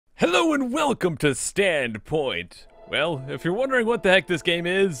Hello and welcome to Standpoint. Well, if you're wondering what the heck this game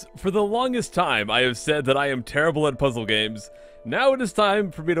is, for the longest time I have said that I am terrible at puzzle games. Now it is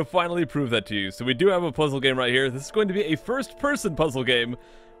time for me to finally prove that to you. So we do have a puzzle game right here. This is going to be a first-person puzzle game,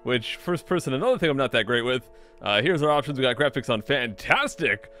 which first-person, another thing I'm not that great with. Here's our options. We got graphics on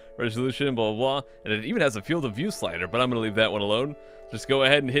fantastic resolution, blah, blah, blah. And it even has a field of view slider, but I'm going to leave that one alone. Just go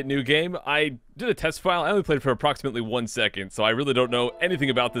ahead and hit new game. I did a test file. I only played for approximately 1 second, so I really don't know anything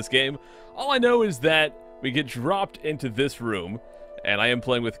about this game. All I know is that we get dropped into this room, and I am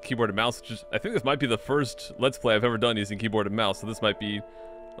playing with keyboard and mouse. Which is, I think this might be the first Let's Play I've ever done using keyboard and mouse, so this might be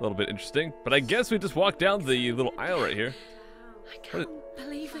a little bit interesting. But I guess we just walk down the little aisle right here. I can't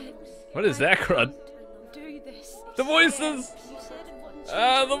believe it. What is that, crud? Do this. The voices!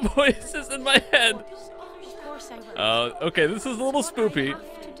 The voices in my head. Of course I will. Okay, this is a little spoopy.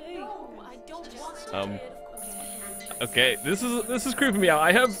 Okay, this is creeping me out.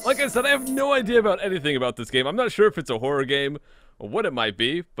 I have, like I said, I have no idea about anything about this game. I'm not sure if it's a horror game or what it might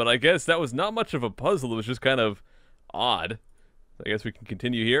be, but I guess that was not much of a puzzle. It was just kind of odd. I guess we can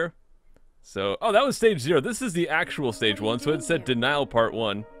continue here. So, oh, that was stage 0. This is the actual stage 1, so it said denial part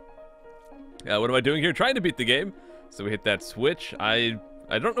 1. What am I doing here? Trying to beat the game. So we hit that switch. I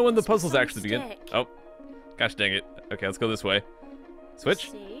don't know when the puzzles actually begin. Oh, gosh dang it. Okay, let's go this way.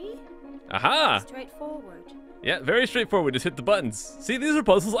 Switch. See? Aha! Straightforward. Yeah, very straightforward. Just hit the buttons. See, these are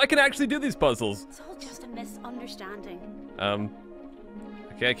puzzles. I can actually do these puzzles. It's all just a misunderstanding.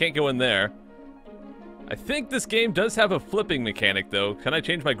 Okay, I can't go in there. I think this game does have a flipping mechanic, though. Can I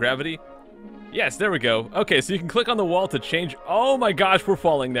change my gravity? Yes, there we go. Okay, so you can click on the wall to change. Oh my gosh, we're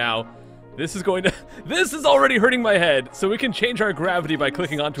falling now. This is going to... This is already hurting my head. So we can change our gravity by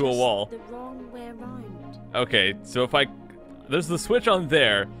clicking onto a wall. The wrong way around. Okay, so if I... There's the switch on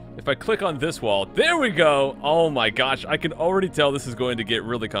there. If I click on this wall, there we go. Oh my gosh, I can already tell this is going to get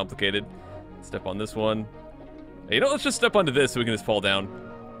really complicated. Step on this one. Hey, you know, let's just step onto this so we can just fall down.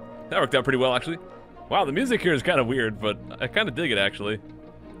 That worked out pretty well, actually. Wow, the music here is kind of weird, but I kind of dig it, actually.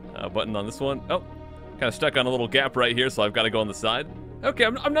 Button on this one. Oh, kind of stuck on a little gap right here, so I've got to go on the side. Okay,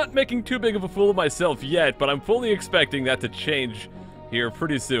 I'm not making too big of a fool of myself yet, but I'm fully expecting that to change here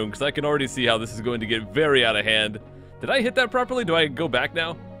pretty soon, because I can already see how this is going to get very out of hand. Did I hit that properly? Do I go back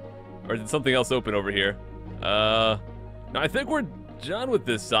now? Or did something else open over here? No, I think we're done with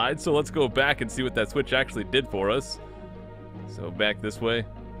this side, so let's go back and see what that switch actually did for us. So back this way.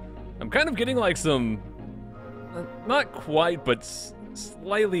 I'm kind of getting like some, not quite, but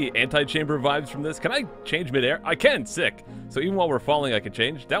slightly anti-chamber vibes from this. Can I change midair? I can, sick. So even while we're falling, I can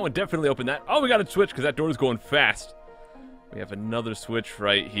change. That one definitely opened that. Oh, we got to switch because that door is going fast. We have another switch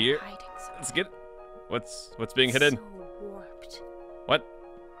right here. Let's get it. What's being hidden? So warped. What?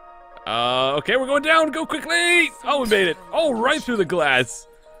 Okay, we're going down. Go quickly. Oh, we made it. Oh, right through the glass.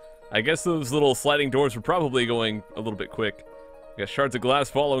 I guess those little sliding doors were probably going a little bit quick. We got shards of glass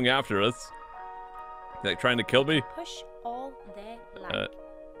following after us. Like trying to kill me? Push all they like.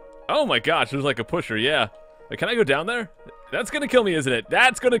 Oh my gosh, there's like a pusher, yeah. Wait, can I go down there? That's gonna kill me, isn't it?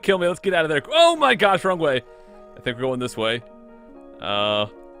 That's gonna kill me. Let's get out of there. Oh my gosh, wrong way. I think we're going this way.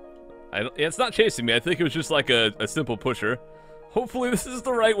 It's not chasing me. I think it was just like a simple pusher. Hopefully this is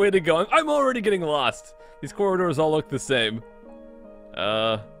the right way to go. I'm already getting lost. These corridors all look the same.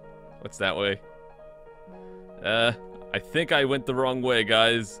 What's that way? I think I went the wrong way,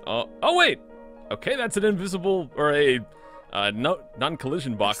 guys. Oh wait. Okay, that's an invisible, or a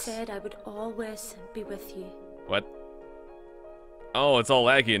non-collision box. I said I would always be with you. What? Oh, it's all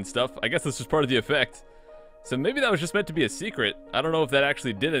laggy and stuff. I guess this is part of the effect. So maybe that was just meant to be a secret. I don't know if that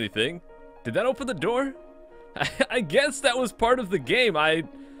actually did anything. Did that open the door? I guess that was part of the game. I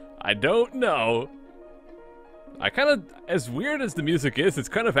don't know. I kind of, as weird as the music is, it's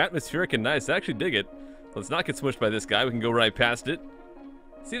kind of atmospheric and nice. I actually dig it. Let's not get smushed by this guy. We can go right past it.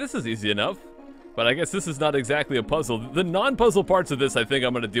 See, this is easy enough. But I guess this is not exactly a puzzle. The non-puzzle parts of this, I think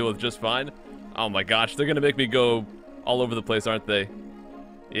I'm going to deal with just fine. Oh my gosh, they're going to make me go all over the place, aren't they?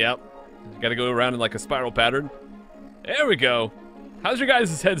 Yep. Got to go around in like a spiral pattern. There we go. How's your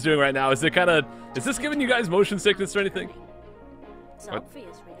guys' heads doing right now? Is it kind of... Is this giving you guys motion sickness or anything? It's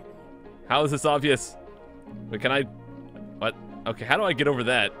obvious, really. How is this obvious? Wait, can I... What? Okay, how do I get over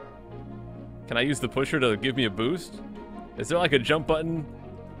that? Can I use the pusher to give me a boost? Is there like a jump button?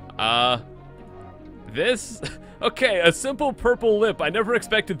 This? Okay, a simple purple lip. I never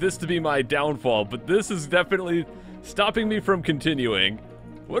expected this to be my downfall, but this is definitely stopping me from continuing.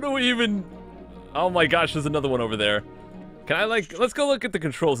 What do we even... Oh my gosh, there's another one over there. Can I like... Let's go look at the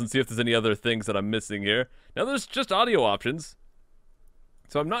controls and see if there's any other things that I'm missing here. Now there's just audio options.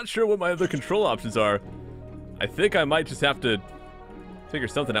 So I'm not sure what my other control options are. I think I might just have to Figure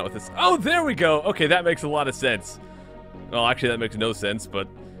something out with this. Oh, there we go. Okay, that makes a lot of sense. Well, actually, that makes no sense, but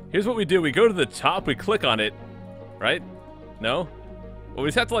here's what we do. We go to the top, we click on it, right? No? Well, we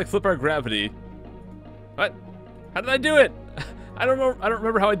just have to, like, flip our gravity. What? How did I do it? I don't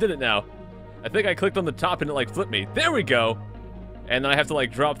remember how I did it now. I think I clicked on the top and it, like, flipped me. There we go. And then I have to,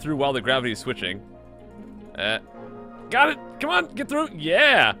 like, drop through while the gravity is switching. Got it. Come on, get through.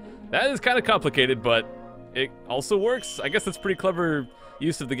 Yeah. That is kind of complicated, but it also works. I guess that's pretty clever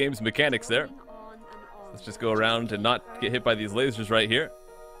use of the game's mechanics there. Let's just go around and not get hit by these lasers right here.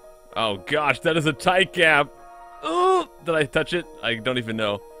 Oh gosh, that is a tight gap. Oh, did I touch it? I don't even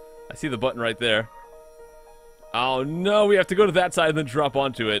know. I see the button right there. Oh no, we have to go to that side and then drop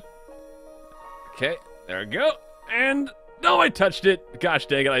onto it. Okay, there we go. And no, I touched it. Gosh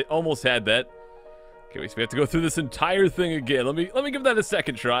dang it, I almost had that. Okay, so we have to go through this entire thing again. Let me give that a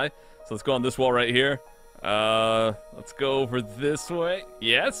second try. So let's go on this wall right here. Let's go over this way.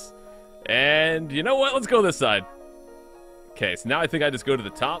 Yes. And you know what? Let's go this side. Okay, so now I think I just go to the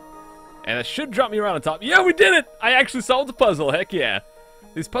top. And it should drop me around on top. Yeah, we did it! I actually solved the puzzle. Heck yeah.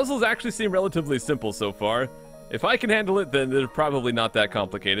 These puzzles actually seem relatively simple so far. If I can handle it, then they're probably not that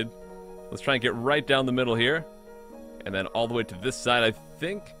complicated. Let's try and get right down the middle here. And then all the way to this side, I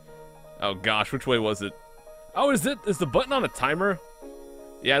think. Oh gosh, which way was it? Oh, is the button on a timer?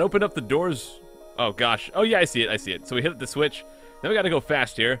 Yeah, it opened up the doors. Oh gosh. Oh yeah, I see it. So we hit the switch. Then we gotta go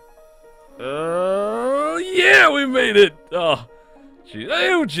fast here. Yeah, we made it! Oh, jeez.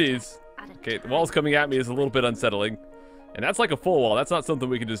 Oh, jeez. Okay, the wall's coming at me is a little bit unsettling. And that's like a full wall. That's not something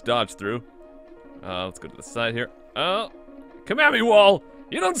we can just dodge through. Let's go to the side here. Oh, come at me, wall!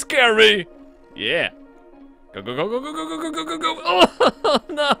 You don't scare me! Yeah. Go, go, go, go, go, go, go, go, go, go, go! Oh,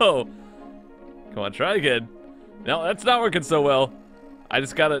 no! Come on, try again. No, that's not working so well. I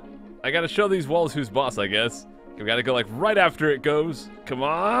gotta show these walls who's boss, I guess. We gotta go like right after it goes. Come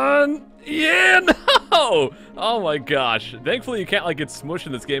on! Yeah, no! Oh my gosh. Thankfully you can't like get smushed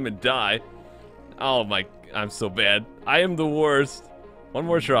in this game and die. Oh my, I'm so bad. I am the worst. One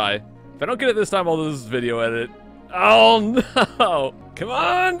more try. If I don't get it this time, I'll do this video edit. Oh no! Come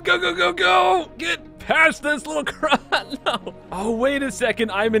on! Go, go, go, go! Get past this little crud! No! Oh, wait a second.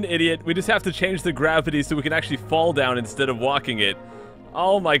 I'm an idiot. We just have to change the gravity so we can actually fall down instead of walking it.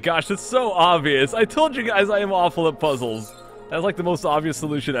 Oh my gosh, that's so obvious. I told you guys I am awful at puzzles. That's like the most obvious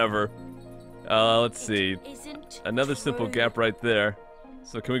solution ever. Let's see. Another simple gap right there.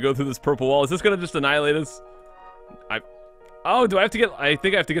 So can we go through this purple wall? Is this gonna just annihilate us? Oh, do I have to get... I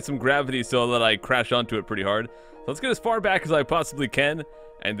think I have to get some gravity so that I crash onto it pretty hard. So let's get as far back as I possibly can,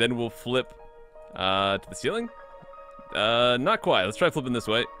 and then we'll flip to the ceiling. Not quite. Let's try flipping this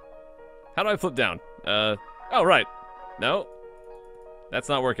way. How do I flip down? Oh, right. No. That's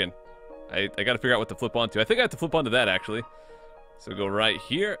not working. I gotta figure out what to flip onto. I think I have to flip onto that, actually. So go right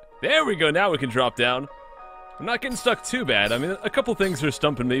here. There we go. Now we can drop down. I'm not getting stuck too bad. I mean, a couple things are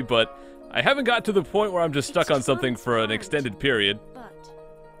stumping me, but I haven't got to the point where I'm just stuck on something for an extended period. But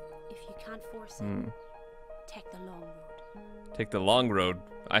if you can't force it, take the long road. Take the long road.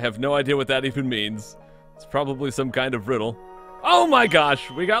 I have no idea what that even means. It's probably some kind of riddle. Oh my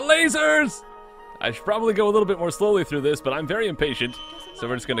gosh, we got lasers! I should probably go a little bit more slowly through this, but I'm very impatient, so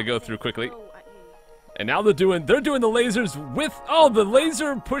we're just gonna go through quickly. And now they're doing the lasers with, oh, the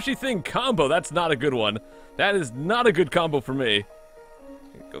laser pushy thing combo. That's not a good one. That is not a good combo for me.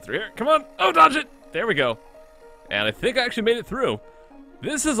 Go through here. Come on. Oh, dodge it. There we go. And I think I actually made it through.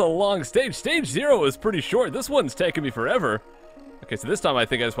 This is a long stage. Stage 0 is pretty short. This one's taking me forever. Okay, so this time I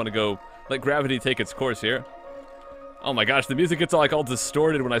think I just want to go let gravity take its course here. Oh my gosh, the music gets all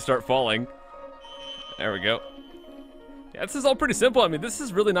distorted when I start falling. There we go. Yeah, this is all pretty simple. I mean, this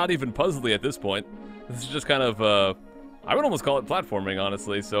is really not even puzzly at this point. This is just kind of, I would almost call it platforming,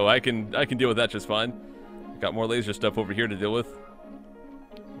 honestly. So I can deal with that just fine. Got more laser stuff over here to deal with.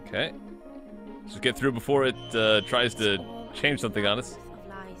 Okay. Just get through before it tries to change something on us.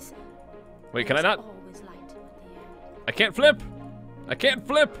 Wait, can I not? I can't flip! I can't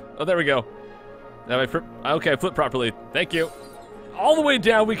flip! Oh, there we go. Now I flip. Okay, I flipped properly. Thank you. All the way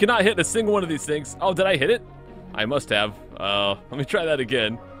down, we cannot hit a single one of these things. Oh, did I hit it? I must have. Let me try that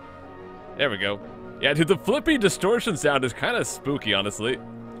again. There we go. Yeah, dude, the flippy distortion sound is kind of spooky, honestly.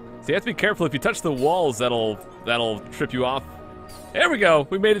 So you have to be careful. If you touch the walls, that'll trip you off. There we go.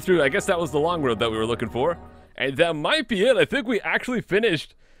 We made it through. I guess that was the long road that we were looking for. And that might be it. I think we actually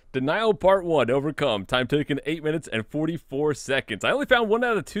finished Denial Part 1, Overcome. Time taken 8 minutes and 44 seconds. I only found 1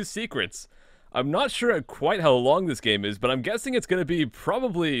 out of 2 secrets. I'm not sure quite how long this game is, but I'm guessing it's going to be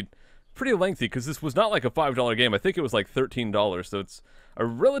probably pretty lengthy because this was not like a $5 game. I think it was like $13, so it's a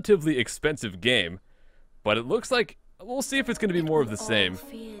relatively expensive game. But it looks like we'll see if it's going to be more of the same.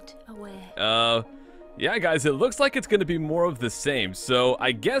 Fade away. Yeah, guys, it looks like it's going to be more of the same. So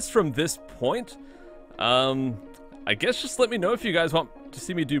I guess from this point, I guess just let me know if you guys want to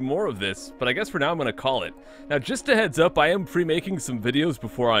see me do more of this, but I guess for now I'm going to call it. Now, just a heads up, I am pre-making some videos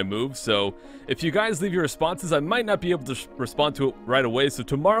before I move, so if you guys leave your responses, I might not be able to respond to it right away, so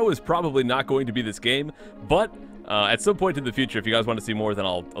tomorrow is probably not going to be this game, but at some point in the future, if you guys want to see more, then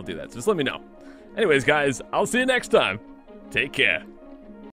I'll do that, so just let me know. Anyways, guys, I'll see you next time. Take care.